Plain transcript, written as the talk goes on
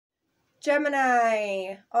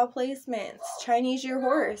Gemini, all placements, Chinese your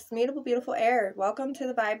horse, Mutable Beautiful Air. Welcome to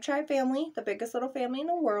the Vibe Tribe family, the biggest little family in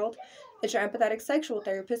the world. It's your empathetic sexual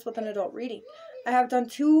therapist with an adult reading. I have done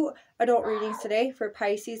 2 adult readings today for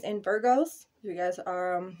Pisces and Virgos. If you guys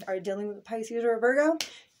are dealing with a Pisces or a Virgo,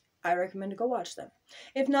 I recommend to go watch them.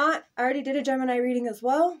 If not, I already did a Gemini reading as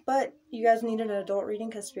well, but you guys needed an adult reading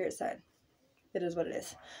because Spirit said it is what it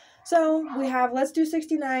is. So we have Let's Do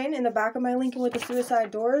 69 in the back of my Lincoln with the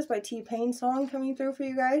Suicide Doors by T-Pain song coming through for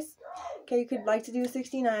you guys. Okay, you could like to do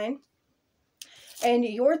 69. And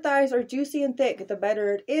your thighs are juicy and thick, the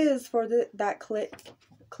better it is for that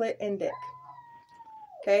clit and dick.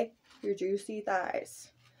 Okay, your juicy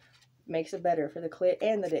thighs makes it better for the clit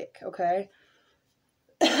and the dick, okay?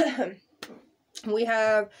 We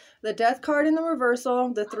have the Death card in the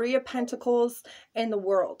reversal, the 3 of Pentacles, and the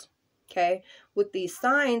World. Okay, with these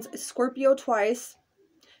signs, Scorpio twice,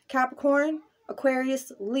 Capricorn,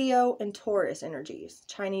 Aquarius, Leo, and Taurus energies.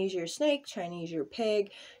 Chinese year snake, Chinese year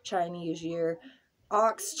pig, Chinese year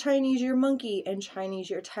ox, Chinese year monkey, and Chinese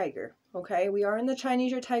year tiger. Okay, we are in the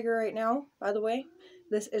Chinese year tiger right now, by the way.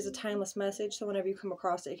 This is a timeless message, so whenever you come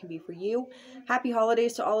across it, it can be for you. Happy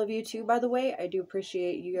holidays to all of you too, by the way. I do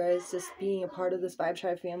appreciate you guys just being a part of this Vibe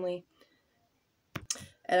Tribe family.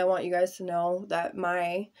 And I want you guys to know that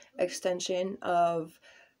my extension of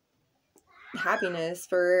happiness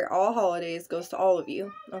for all holidays goes to all of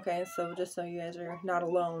you. Okay, so just so you guys are not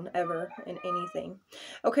alone ever in anything.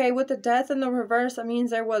 Okay, with the Death in the reverse, that means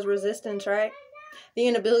there was resistance, right? The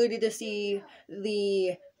inability to see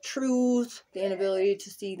the truth, the inability to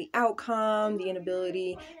see the outcome, the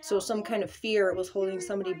inability, so some kind of fear was holding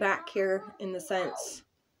somebody back here in the sense,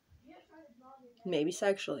 maybe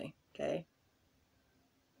sexually, okay?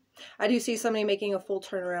 I do see somebody making a full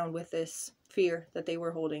turnaround with this fear that they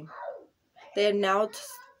were holding. They had now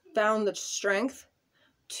found the strength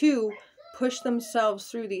to push themselves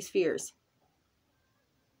through these fears.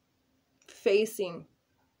 Facing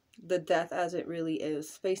the death as it really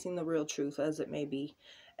is. Facing the real truth as it may be.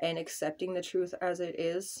 And accepting the truth as it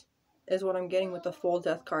is what I'm getting with the full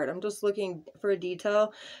Death card. I'm just looking for a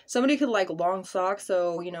detail. Somebody could like long socks,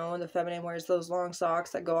 so, you know, when the feminine wears those long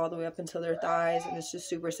socks that go all the way up until their thighs, and it's just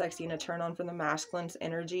super sexy and a turn on from the masculine's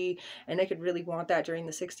energy, and they could really want that during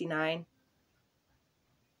the 69.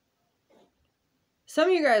 Some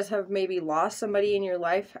of you guys have maybe lost somebody in your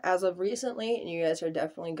life as of recently, and you guys are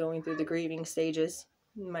definitely going through the grieving stages.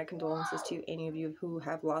 My condolences to any of you who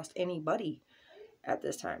have lost anybody at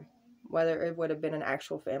this time. Whether it would have been an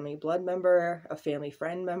actual family blood member, a family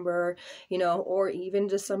friend member, you know, or even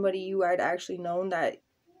just somebody you had actually known that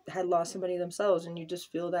had lost somebody themselves, and you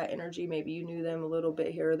just feel that energy. Maybe you knew them a little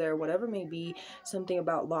bit here or there, whatever may be, something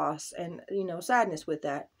about loss and, you know, sadness with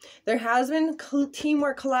that. There has been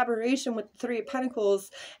teamwork, collaboration with the 3 of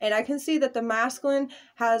Pentacles, and I can see that the masculine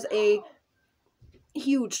has a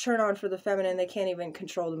huge turn on for the feminine. They can't even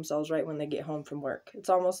control themselves right when they get home from work. It's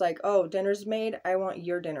almost like, oh, dinner's made, I want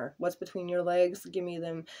your dinner. What's between your legs? Give me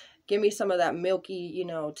some of that milky, you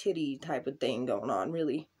know, titty type of thing going on,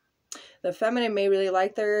 really. The feminine may really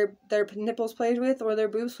like their nipples played with, or their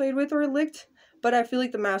boobs played with, or licked, but I feel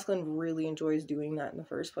like the masculine really enjoys doing that in the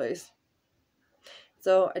first place.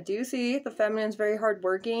 So I do see the feminine's very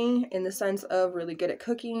hardworking in the sense of really good at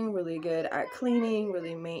cooking, really good at cleaning,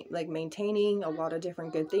 really maintaining a lot of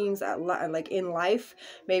different good things like in life.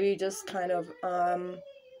 Maybe just kind of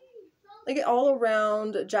like an all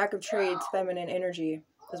around jack of trades feminine energy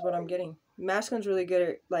is what I'm getting. Masculine's really good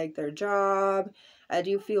at like their job. I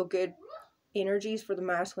do feel good energies for the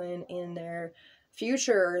masculine in their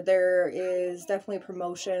future. There is definitely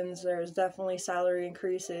promotions. There's definitely salary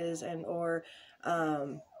increases and or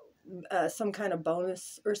some kind of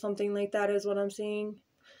bonus or something like that is what I'm seeing.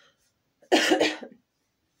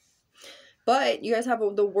 But you guys have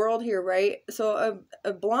the World here, right? So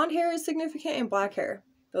a blonde hair is significant and black hair.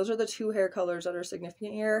 Those are the 2 hair colors that are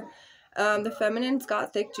significant here. The feminine's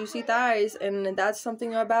got thick, juicy thighs, and that's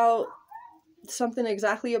something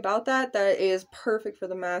exactly about that is perfect for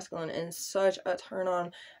the masculine and such a turn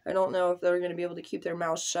on. I don't know if they're going to be able to keep their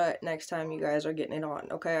mouth shut next time you guys are getting it on.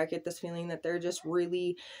 Okay, I get this feeling that they're just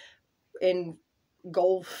really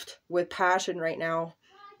engulfed with passion right now.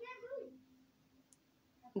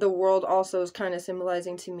 The World also is kind of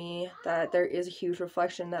symbolizing to me that there is a huge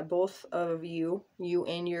reflection that both of you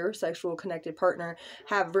and your sexual connected partner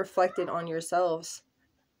have reflected on yourselves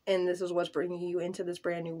And this is what's bringing you into this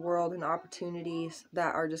brand new world, and opportunities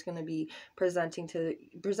that are just going to be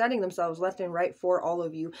presenting themselves left and right for all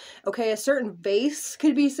of you. Okay, a certain vase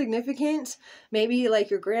could be significant. Maybe like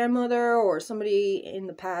your grandmother or somebody in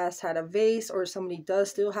the past had a vase, or somebody does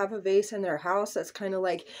still have a vase in their house. That's kind of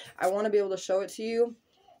like, I want to be able to show it to you.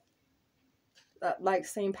 Like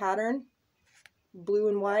same pattern, blue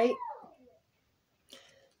and white.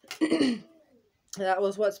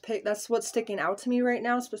 That's what's sticking out to me right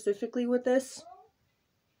now, specifically with this.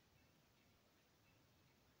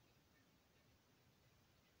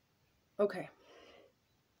 Okay.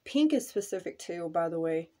 Pink is specific too, by the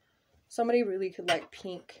way. Somebody really could like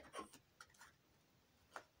pink.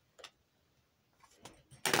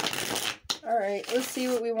 Alright, let's see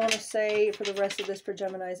what we want to say for the rest of this for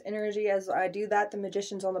Gemini's energy. As I do that, the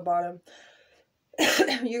Magician's on the bottom.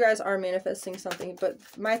 You guys are manifesting something, but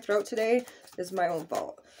my throat today is my own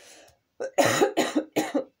fault.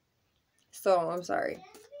 So, I'm sorry.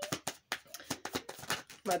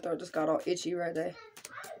 My throat just got all itchy right there.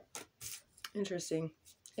 Interesting.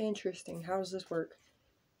 Interesting. How does this work?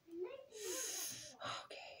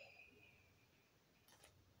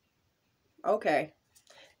 Okay.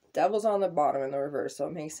 Devil's on the bottom in the reverse, so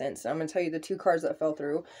it makes sense. I'm going to tell you the two cards that fell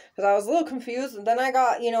through, because I was a little confused, and then I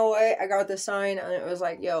got, you know what, I got this sign, and it was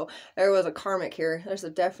like, yo, there was a karmic here. There's a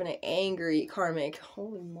definite angry karmic.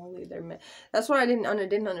 Holy moly, that's why I didn't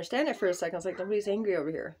understand it for a second. I was like, nobody's angry over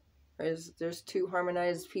here. There's two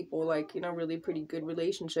harmonized people, like, you know, really pretty good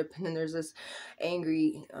relationship, and then there's this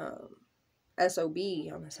angry SOB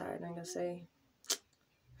on the side. I'm going to say,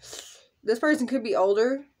 this person could be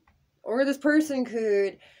older, or this person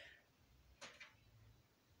could...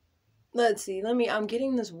 Let's see, I'm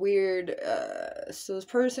getting this weird, so this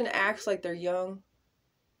person acts like they're young,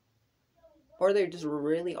 or they just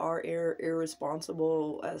really are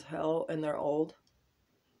irresponsible as hell, and they're old.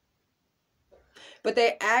 But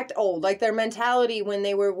they act old, like their mentality when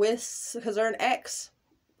they were with, because they're an ex.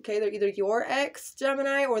 Okay, they're either your ex,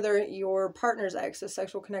 Gemini, or they're your partner's ex, a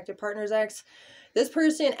sexual connected partner's ex. This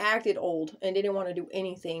person acted old and didn't want to do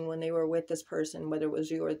anything when they were with this person, whether it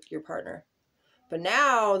was you or your partner. But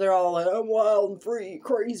now they're all like, I'm wild and free,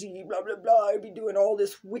 crazy, blah, blah, blah. I be doing all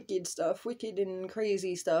this wicked stuff, wicked and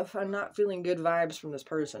crazy stuff. I'm not feeling good vibes from this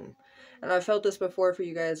person. And I felt this before for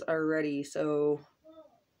you guys already, so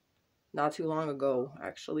not too long ago,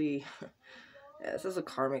 actually. Yeah, this is a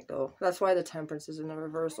karmic, though. That's why the Temperance is in the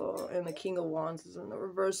reversal, and the King of Wands is in the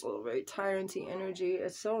reversal. Very tyrant-y energy.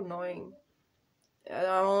 It's so annoying. And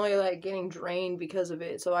I'm only like getting drained because of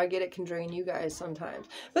it, so I get it can drain you guys sometimes.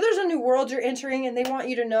 But there's a new world you're entering, and they want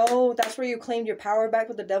you to know that's where you claimed your power back,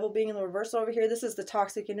 with the Devil being in the reversal over here. This is the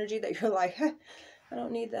toxic energy that you're like, I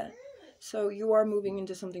don't need that. So you are moving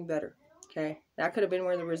into something better. Okay, that could have been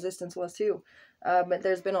where the resistance was too. But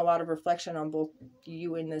there's been a lot of reflection on both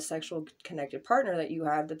you and this sexual connected partner that you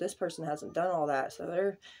have, that this person hasn't done all that. So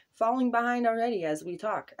they're falling behind already as we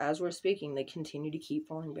talk, as we're speaking. They continue to keep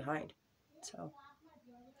falling behind. So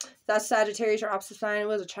that's Sagittarius, your opposite sign. It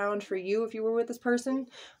was a challenge for you if you were with this person,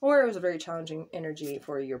 or it was a very challenging energy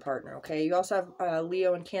for your partner, okay? You also have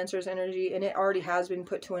Leo and Cancer's energy, and it already has been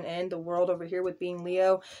put to an end. The world over here with being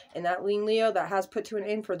Leo, and that being Leo, that has put to an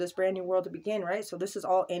end for this brand new world to begin, right? So this is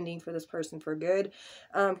all ending for this person for good.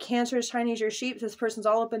 Cancer is Chinese, your sheep. This person's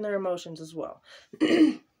all up in their emotions as well.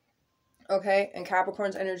 Okay, and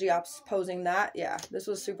Capricorn's energy opposing that. Yeah, this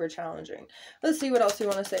was super challenging. Let's see what else you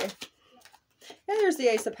want to say. And there's the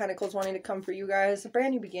Ace of Pentacles wanting to come for you guys. A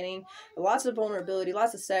brand new beginning. Lots of vulnerability.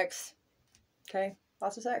 Lots of sex. Okay?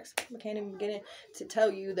 Lots of sex. I can't even begin to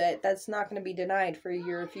tell you that that's not going to be denied for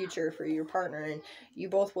your future, for your partner. And you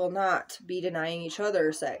both will not be denying each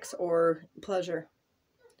other sex or pleasure.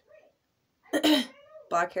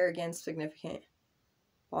 Black hair again, significant.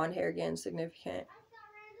 Blonde hair again, significant.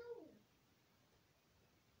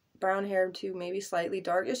 Brown hair too, maybe slightly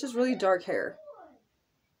dark. It's just really dark hair.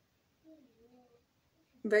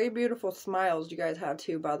 Very beautiful smiles you guys have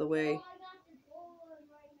too, by the way.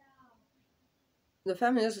 The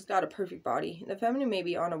feminist has got a perfect body. The feminine may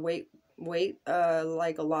be on a weight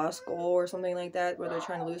like a lost goal or something like that, where they're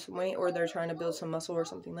trying to lose some weight or they're trying to build some muscle or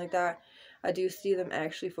something like that. I do see them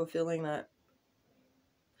actually fulfilling that.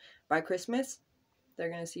 By Christmas, they're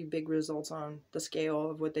going to see big results on the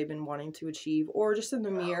scale of what they've been wanting to achieve, or just in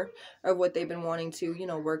the mirror of what they've been wanting to, you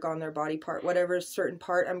know, work on their body part, whatever certain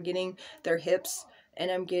part. I'm getting their hips, and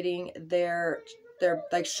I'm getting their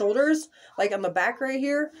like shoulders, like on the back right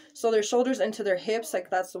here. So their shoulders into their hips, like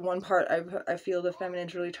that's the one part I feel the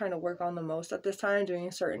feminine's really trying to work on the most at this time, doing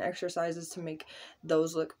certain exercises to make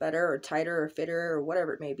those look better or tighter or fitter or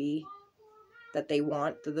whatever it may be. that they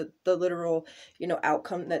want, the literal, you know,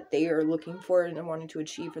 outcome that they are looking for and wanting to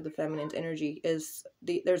achieve for the feminine's energy is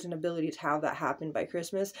there's an ability to have that happen by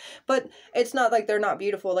Christmas. But it's not like they're not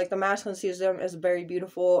beautiful. Like the masculine sees them as very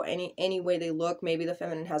beautiful any way they look. Maybe the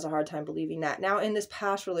feminine has a hard time believing that. Now in this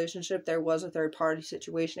past relationship there was a third party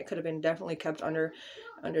situation. It could have been definitely kept under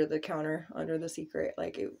the counter, under the secret.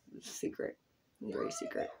 Like it was secret, very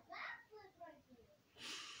secret.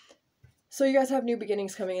 So you guys have new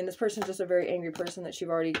beginnings coming in. This person's just a very angry person that you've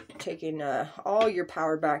already taken all your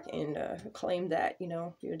power back and claimed that, you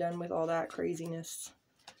know, you're done with all that craziness.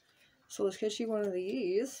 So let's get you one of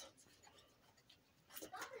these.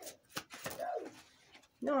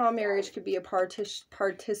 No, marriage could be a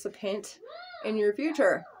participant in your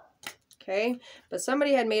future. Okay, but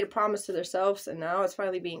somebody had made a promise to themselves and now it's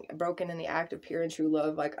finally being broken in the act of pure and true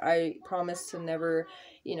love. Like, I promised to never,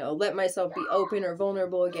 you know, let myself be open or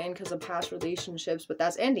vulnerable again because of past relationships, but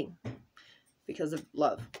that's ending because of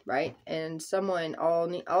love, right? And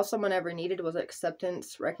all someone ever needed was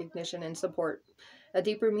acceptance, recognition, and support. A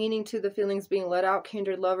deeper meaning to the feelings being let out,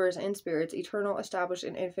 kindred lovers and spirits, eternal, established,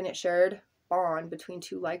 and infinite shared bond between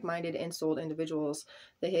two like-minded and souled individuals.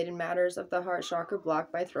 The hidden matters of the heart chakra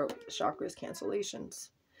blocked by throat chakras cancellations.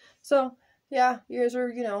 So yeah, you guys are,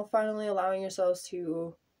 you know, finally allowing yourselves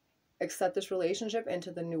to accept this relationship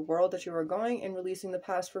into the new world that you are going, and releasing the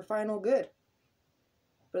past for final good,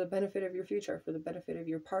 for the benefit of your future, for the benefit of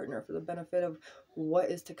your partner, for the benefit of what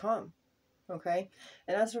is to come. Okay,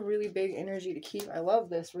 and that's a really big energy to keep. I love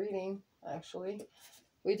this reading, actually.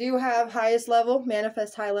 We do have highest level,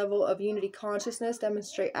 manifest high level of unity consciousness,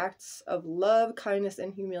 demonstrate acts of love, kindness,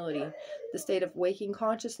 and humility. The state of waking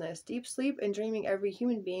consciousness, deep sleep, and dreaming. Every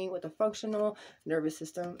human being with a functional nervous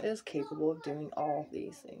system is capable of doing all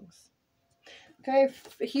these things. Okay,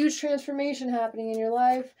 a huge transformation happening in your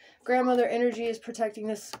life. Grandmother energy is protecting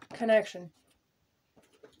this connection.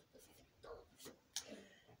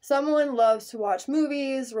 Someone loves to watch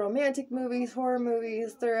movies, romantic movies, horror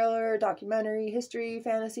movies, thriller, documentary, history,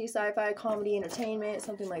 fantasy, sci-fi, comedy, entertainment,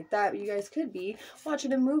 something like that. But you guys could be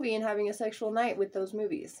watching a movie and having a sexual night with those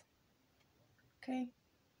movies. Okay?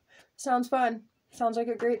 Sounds fun. Sounds like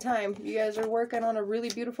a great time. You guys are working on a really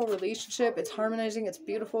beautiful relationship. It's harmonizing. It's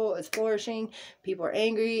beautiful. It's flourishing. People are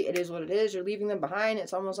angry. It is what it is. You're leaving them behind.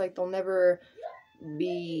 It's almost like they'll never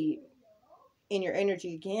be in your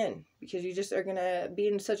energy again, because you just are gonna be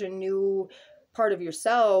in such a new part of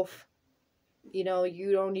yourself, you know,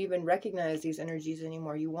 you don't even recognize these energies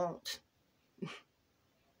anymore. You won't.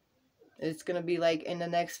 It's gonna be like in the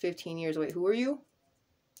next 15 years, wait, who are you?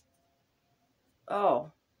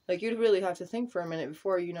 Oh, like you'd really have to think for a minute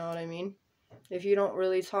before, you know what I mean? If you don't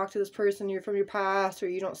really talk to this person, you're from your past, or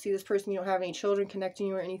you don't see this person, you don't have any children connecting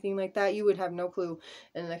you or anything like that, you would have no clue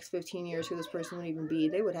in the next 15 years who this person would even be.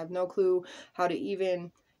 They would have no clue how to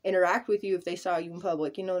even interact with you if they saw you in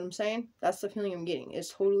public. You know what I'm saying? That's the feeling I'm getting.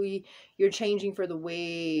 It's totally, you're changing for the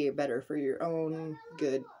way better, for your own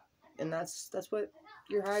good. And that's what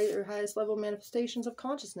your highest level manifestations of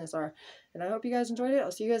consciousness are. And I hope you guys enjoyed it.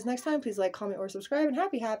 I'll see you guys next time. Please like, comment, or subscribe, and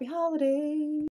happy holidays.